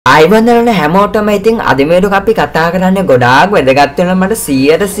අයිබන්දරන හැමෝටම ඉතින් අද මේක අපි කතා කරන්නේ ගොඩාක් වැදගත් වෙනවා මට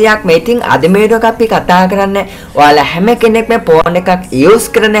 100%ක් මේ ඉතින් අද මේක අපි කතා කරන්නේ ඔයාලා හැම කෙනෙක්ම ෆෝන් එකක් යූස්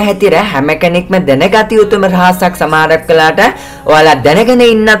කරන හැටිර හැම කෙනෙක්ම දැනගත යුතුම රහසක් සමහරක් වෙලාට ඔයාලා දැනගෙන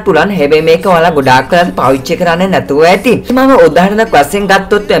ඉන්නත් පුළුවන් හැබැයි මේක ඔයාලා ගොඩාක් වෙලාට පාවිච්චි කරන්නේ නැතුව ඇති මම උදාහරණයක් වශයෙන්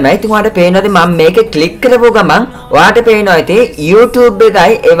ගත්තොත් එමය ඉතින් ඔයාලට පේනවාද මම මේක ක්ලික් කරපුව ගමන් ඔයාලට පේනවා ඉතින් YouTube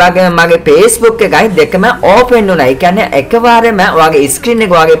එකයි ඒ වගේම මගේ Facebook එකයි දෙකම ඕපන් වුණා ඒ කියන්නේ එකවරම ඔයාගේ ස්ක්‍රීන්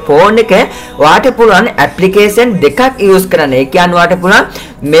එක phone එක ඔයාට පුළුවන් ඇප්ලිකේෂන් දෙකක් යූස් කරන්න. ඒ කියන්නේ ඔයාට පුළුවන්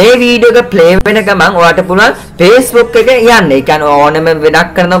මේ වීඩියෝ එක ප්ලේ වෙන ගමන් ඔයාට පුළුවන් Facebook එක යන්න. ඒ කියන්නේ ඕනම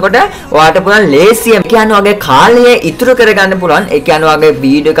වැඩක් කරනකොට ඔයාට පුළුවන් ලේසියෙන් කියන්නේ ඔයාගේ කාලය ඉතුරු කරගන්න පුළුවන්. ඒ කියන්නේ ඔයාගේ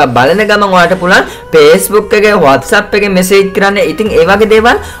වීඩියෝ එක බලන ගමන් ඔයාට පුළුවන් Facebook එකේ WhatsApp එකේ මෙසේජ් කරන්න. ඉතින් ඒ වගේ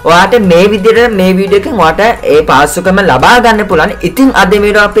දේවල් ඔයාට මේ විදිහට මේ වීඩියෝ එකෙන් ඔයාට ඒ පාසුකම ලබා ගන්න පුළුවන්. ඉතින් අද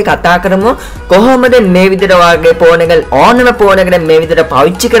වීඩියෝ අපි කතා කරමු කොහොමද මේ විදිහට ඔයාගේ ෆෝන් එක ඕනම ෆෝන් එකකට මේ විදිහට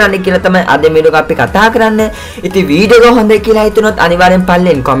පාවිච්චි කරන්න කියලා තමයි අද මේක අපි කතා කරන්නේ. ඉතින් වීඩියෝ එක හොඳයි කියලා හිතුනොත් අනිවාර්යෙන්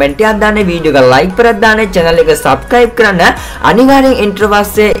පල්ලෙන් කමෙන්ට් එකක් දාන්න, වීඩියෝ එක ලයික් කරලා දාන්න, channel එක subscribe කරන්න. අනිවාර්යෙන් intro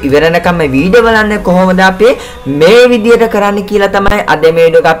පස්සේ ඉවරනකම් වීඩියෝ බලන්න කොහොමද අපි මේ විදියට කරන්න කියලා තමයි අද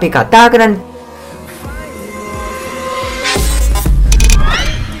මේක අපි කතා කරන්නේ.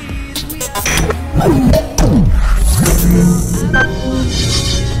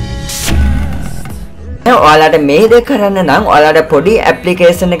 ඔයාලට මේ දෙක කරන්න නම් ඔයාලට පොඩි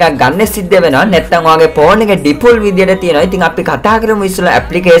ඇප්ලිකේෂන් එකක් ගන්න සිද්ධ වෙනවා. නැත්නම් ඔයාගේ ෆෝන් එකේ ඩිෆෝල්ට් විදියට තියෙනවා. ඉතින් අපි කතා කරමු ඉස්සෙල්ලා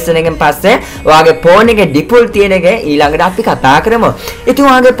ඇප්ලිකේෂන් එකෙන් පස්සේ ඔයාගේ ෆෝන් එකේ ඩිෆෝල්ට් තියෙන එක ඊළඟට අපි කතා කරමු. ඉතින්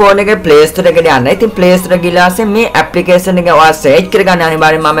ඔයාගේ ෆෝන් එකේ Play Store එකට යන්න. ඉතින් Play Store ගිහලා මේ ඇප්ලිකේෂන් එක ඔයා සර්ච් කරගන්න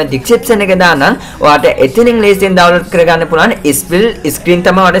අනිවාර්යෙන් මම description එකේ දාන්නම්. ඔයාට එතනින් ලේසියෙන් ඩවුන්ලෝඩ් කරගන්න පුළුවන්. ස්පිල් ස්ක්‍රීන්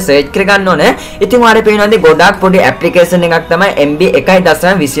තමයි ඔයාට සර්ච් කරගන්න ඕනේ. ඉතින් ඔයාලට පේනවාද ගොඩාක් පොඩි ඇප්ලිකේෂන් එකක් තමයි MB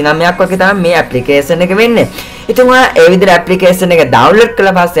 1.29ක් වගේ තමයි මේ ඇප්ලිකේෂන් එක වෙන්නේ. ඉතින් ඔයා ඒ විදිහට ඇප්ලිකේෂන් එක ඩවුන්ලෝඩ්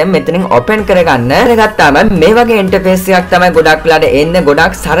කළා පස්සේ මෙතනින් ඕපන් කරගන්න. කරගත්තාම මේ වගේ ඉන්ටර්ෆේස් එකක් තමයි ගොඩක් වෙලාට එන්නේ.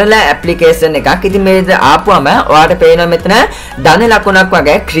 ගොඩක් සරල ඇප්ලිකේෂන් එකක්. ඉතින් මේ විදිහට ආපුවම ඔයාට පේනවා මෙතන ධන ලකුණක්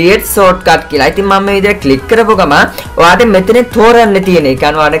වගේ create shortcut කියලා. ඉතින් මම මේ විදිහට ක්ලික් කරපුව ගමන් ඔයාට මෙතන තෝරන්න තියෙන. ඒ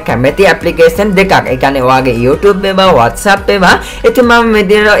කියන්නේ ඔයාට කැමති ඇප්ලිකේෂන් දෙකක්. ඒ කියන්නේ ඔයාගේ YouTube ඒවා WhatsApp ඒවා. ඉතින් මම මේ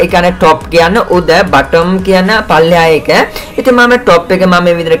විදිහට ඒ කියන්නේ top කියන උද bottom කියන පල්ලෙහා එක. ඉතින් මම top එක මම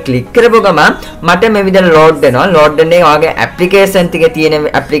මේ විදිහට ක්ලික් කරපුව ගමන් මට මේ විදිහට load වෙනවා. load වෙන්නේ ඔයාගේ ඇප්ලිකේෂන් ටිකේ තියෙන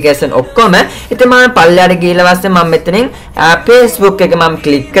ඇප්ලිකේෂන් ඔක්කොම. ඉතින් මම පල්ලෙහාට ගිහලා පස්සේ මම මෙතනින් Facebook එක මම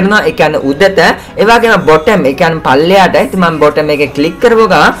ක්ලික් කරනවා. ඒ කියන්නේ උඩට ඒ වගේම bottom ඒ කියන්නේ පල්ලෙහාට. ඉතින් මම bottom එකේ ක්ලික්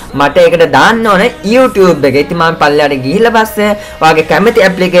කරපුව ගමන් මට ඒකට දාන්න ඕනේ YouTube එක. ඉතින් මම පල්ලෙහාට ගිහලා පස්සේ ඔයාගේ කැමති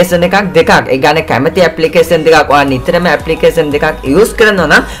ඇප්ලිකේෂන් එකක් දෙකක්. ඒ කියන්නේ කැමති ඇප්ලිකේෂන් දෙකක් ඔයා නිතරම ඇප්ලිකේෂන් දෙකක් යූස් කරනවා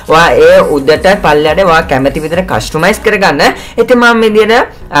නම් ඔයා ඒ උඩට පල්ලෙහාට ඔයා කැමති විදිහට කස්ටමයිස් කරගන්න. ඉතින් මම මේ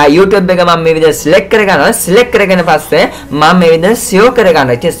විදිහට YouTube එක මම මේ විදිහට select කරගන්නවා. select කරගෙන පස්සේ මම මේ විදිහට save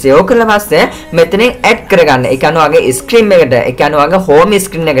කරගන්නවා. ඉතින් save කළා පස්සේ මෙතනින් add කරගන්න. ඒ කියන්නේ ඔයාගේ screen එකට, ඒ කියන්නේ ඔයාගේ home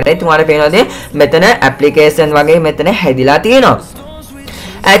screen එකට. ඉතින් ඔයාලට පේනවාද මෙතන application වගේ මෙතන හැදිලා තියෙනවා.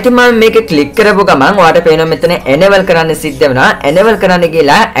 ඇතින් මම මේක ක්ලික් කරපුව ගමන් ඔයාලට පේනවා මෙතන enable කරන්න සිද්ධ වෙනවා. enable කරන්න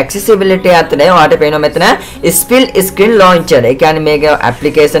ගිහලා accessibility අතරේ ඔයාලට පේනවා මෙතන spill screen launcher. ඒ කියන්නේ මේක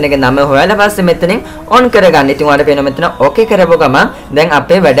application එකේ නම හොයලා පස්සේ මෙතනින් on කරගන්න. ඉතින් ඔයාලට පේනවා මෙතන okay කරපුව ගමන් දැන්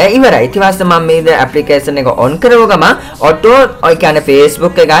අපේ වැඩ ඉවරයි. ඊට පස්සේ මම මේ application එක on කරපුව ගමන් auto ඒ කියන්නේ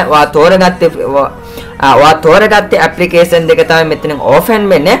Facebook එකයි ඔයා තෝරගත්තේ ඇප්ලිකේෂන් දෙක තමයි මෙතනින් ඕපන්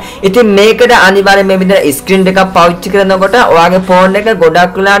වෙන්නේ. ඉතින් මේකට අනිවාර්යයෙන් මේ විදිහට ස්ක්‍රීන් එකක් පාවිච්චි කරනකොට ඔයාගේ ෆෝන් එක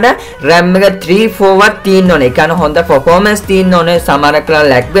ගොඩක් වෙලාට RAM එක 3-4 වත් තියෙන්න ඕනේ. ඒ කියන්නේ හොඳ performance තියෙන්න ඕනේ. සමහරක්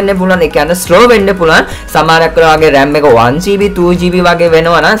වෙලාවට lag වෙන්න පුළුවන්. ඒ කියන්නේ slow වෙන්න පුළුවන්. සමහරක් වෙලාවට ඔයාගේ RAM එක 1GB 2GB වගේ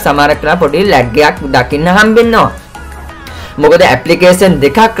වෙනවා නම් සමහරක් වෙලාවට පොඩි lag එකක් දකින්න හම්බෙනවා. මොකද ඇප්ලිකේෂන්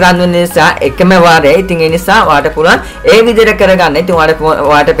දෙකක් රන් වෙන නිසා එකම වාරේ. ඉතින් ඒ නිසා ඔයාලට පුළුවන් ඒ විදිහට කරගන්න. ඉතින්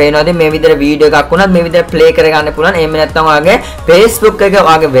ඔයාලට පේනවාද මේ විදිහට වීඩියෝ එකක් වුණත් මේ විදිහට ප්ලේ කරගන්න පුළුවන්. එහෙම නැත්නම් ඔයාගේ Facebook එක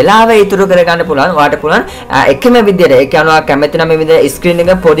ඔයාගේ වෙලාව ඉතුරු කරගන්න පුළුවන්. ඔයාලට පුළුවන් එකම විදිහට. ඒ කියන්නේ ඔයා කැමති නම් මේ විදිහට ස්ක්‍රීන්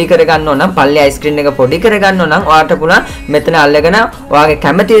එක පොඩි කරගන්න ඕන නම් පල්ලෙහා ස්ක්‍රීන් එක පොඩි කරගන්න ඕන නම් ඔයාලට පුළුවන් මෙතන අල්ලගෙන ඔයාගේ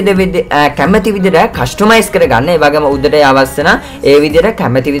කැමති විදිහට කස්ටමයිස් කරගන්න. ඒ වගේම උඩට අවශ්‍ය නම් ඒ විදිහට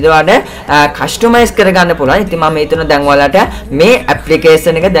කැමති විදිහට ඔයාලට කස්ටමයිස් කරගන්න පුළුවන්. ඉතින් මම හිතනවා දැන් ඔයාලට මේ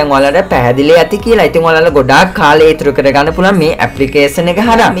ඇප්ලිකේෂන් එක දැන් ඔයාලට පැහැදිලි ඇති කියලා. ඉතින් ඔයාලට ගොඩාක් කාලය ඉතුරු කරගන්න පුළුවන් මේ ඇප්ලිකේෂන් එක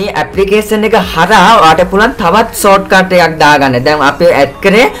හරහා. මේ ඇප්ලිකේෂන් එක හරහා ඔයාලට පුළුවන් තවත් ෂෝට්කට් එකක් දාගන්න. දැන් අපි ඇඩ්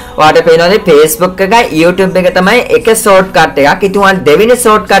කරේ ඔයාලට පේනවාද Facebook එකයි YouTube එක තමයි එක ෂෝට්කට් එකක්. ඉතින් ඔයාලට දෙවෙනි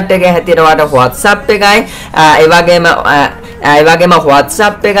ෂෝට්කට් එක හැටියට ඔයාලට WhatsApp එකයි ඒ වගේම ඒ වගේම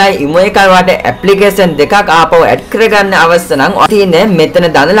WhatsApp එකයි imo එකයි වාට ඇප්ලිකේෂන් දෙකක් ආපහු ඇඩ් කරගන්න අවශ්‍ය නම් තියෙන්නේ මෙතන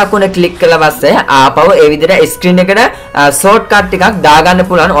ධන ලකුණ ක්ලික් කළා පස්සේ ආපහු ඒ විදිහට ස්ක්‍රීන් එකට shortcut එකක් දාගන්න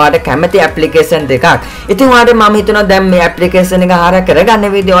පුළුවන් ඔයාලට කැමති application දෙකක්. ඉතින් ඔයාලට මම හිතනවා දැන් මේ application එක හරහා කරගන්න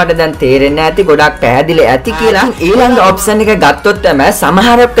විදිහ ඔයාලට දැන් තේරෙන්නේ නැති ගොඩක් පැහැදිලි ඇති කියලා. ඊළඟ option එක ගත්තොත් තමයි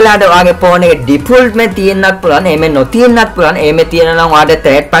සමහර වෙලාවට ඔයාගේ phone එකේ default මේ තියෙන්නත් පුළුවන්, එහෙම නොතියෙන්නත් පුළුවන්. එහෙම තියෙනවා නම් ඔයාලට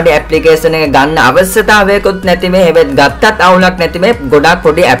third party application එක ගන්න අවශ්‍යතාවයකුත් නැති මේ හැබැයි ගත්තත් අවුලක් නැති මේ ගොඩක්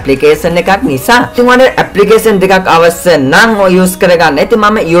පොඩි application එකක් නිසා. ඉතින් ඔයාලට application දෙකක් අවශ්‍ය නම් ඔය use කරගන්න. ඉතින්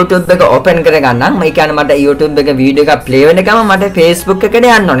මම YouTube එක open කරගන්නම්. මේ කියන්නේ මට YouTube එක video එකක් play වෙන ගමන් මට Facebook එකට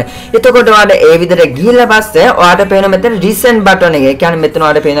යන්න ඕනේ. එතකොට ඔයාලට ඒ විදිහට ගිහිල්ලා පස්සේ ඔයාලට පේන මෙතන recent button එක. ඒ කියන්නේ මෙතන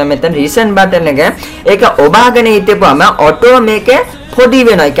ඔයාලට පේන මෙතන recent button එක. ඒක ඔබාගෙන හිටපුවම auto මේකේ පොඩි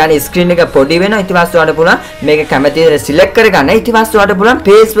වෙනවා. ඒ කියන්නේ screen එක පොඩි වෙනවා. ඊට පස්සේ ඔයාලට පුළුවන් මේක කැමති විදිහට select කරගන්න. ඊට පස්සේ ඔයාලට පුළුවන්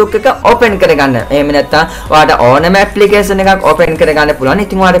Facebook එක open කරගන්න. එහෙම නැත්නම් ඔයාලට ඕනම application එකක් open කරගන්න පුළුවන්.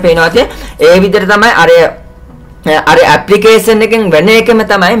 ඉතින් ඔයාලට පේනවා ඒ විදිහට තමයි අර application එකෙන් වෙන එකම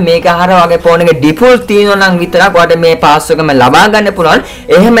තමයි මේක හරහා වගේ phone එකේ default තියෙනවා නම් විතරක් ඔයාලට මේ password එකම ලබා ගන්න පුළුවන්.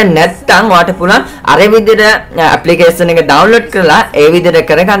 එහෙම නැත්නම් ඔයාලට පුළුවන් අර විදිහට application එක download කරලා ඒ විදිහට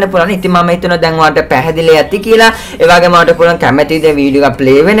කරගන්න පුළුවන්. ඉතින් මම හිතනවා දැන් ඔයාලට පැහැදිලි ඇති කියලා. ඒ වගේම ඔයාලට පුළුවන් කැමති දේ වීඩියෝ එක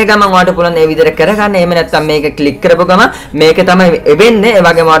play වෙන ගමන් ඔයාලට පුළුවන් ඒ විදිහට කරගන්න. එහෙම නැත්නම් මේක click කරපුව ගමන් මේක තමයි වෙන්නේ. ඒ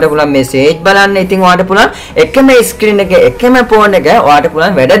වගේම ඔයාලට පුළුවන් message බලන්න. ඉතින් ඔයාලට පුළුවන් එකම screen එකේ එකම phone එක ඔයාලට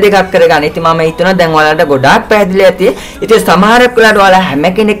පුළුවන් වැඩ දෙකක් කරගන්න. ඉතින් මම හිතනවා දැන් ඔයාලට ගොඩාක් පැහැදිලි ඇති. ඉතින් සමහරක් වෙලාවට ඔයාලා හැම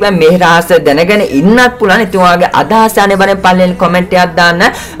කෙනෙක්ම මේ රහස දැනගෙන ඉන්නත් පුළුවන්. ඉතින් ඔයාගේ අදහස් අනිවාර්යෙන් පල්ලෙන් කමෙන්ට් එකක් දාන්න.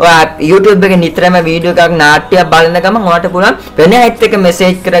 ඔයා YouTube එකේ නිතරම වීඩියෝ එකක් නාට්‍යයක් බලන ගමන් ඔයාලට පුළුවන් වෙන ඇත් එක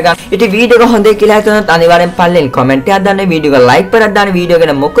මැසේජ් කරගන්න. ඉතින් වීඩියෝ එක හොඳයි කියලා හිතුනොත් අනිවාර්යෙන් පල්ලෙන් කමෙන්ට් එකක් දාන්න. වීඩියෝ එක ලයික් කරලා දාන්න. වීඩියෝ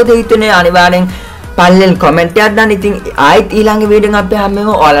ගැන මොකද හිතුනේ අනිවාර්යෙන් පල්ලෙන් කමෙන්ට් එකක් දාන්න. ඉතින් ආයිත් ඊළඟ වීඩියෝ එකෙන් අපි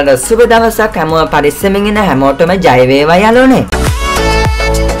හැමෝම ඔයාලට සුබ දවසක්. හැමෝම පරිස්සමෙන් ඉන්න හැමෝටම ජය වේවා යාළුවනේ.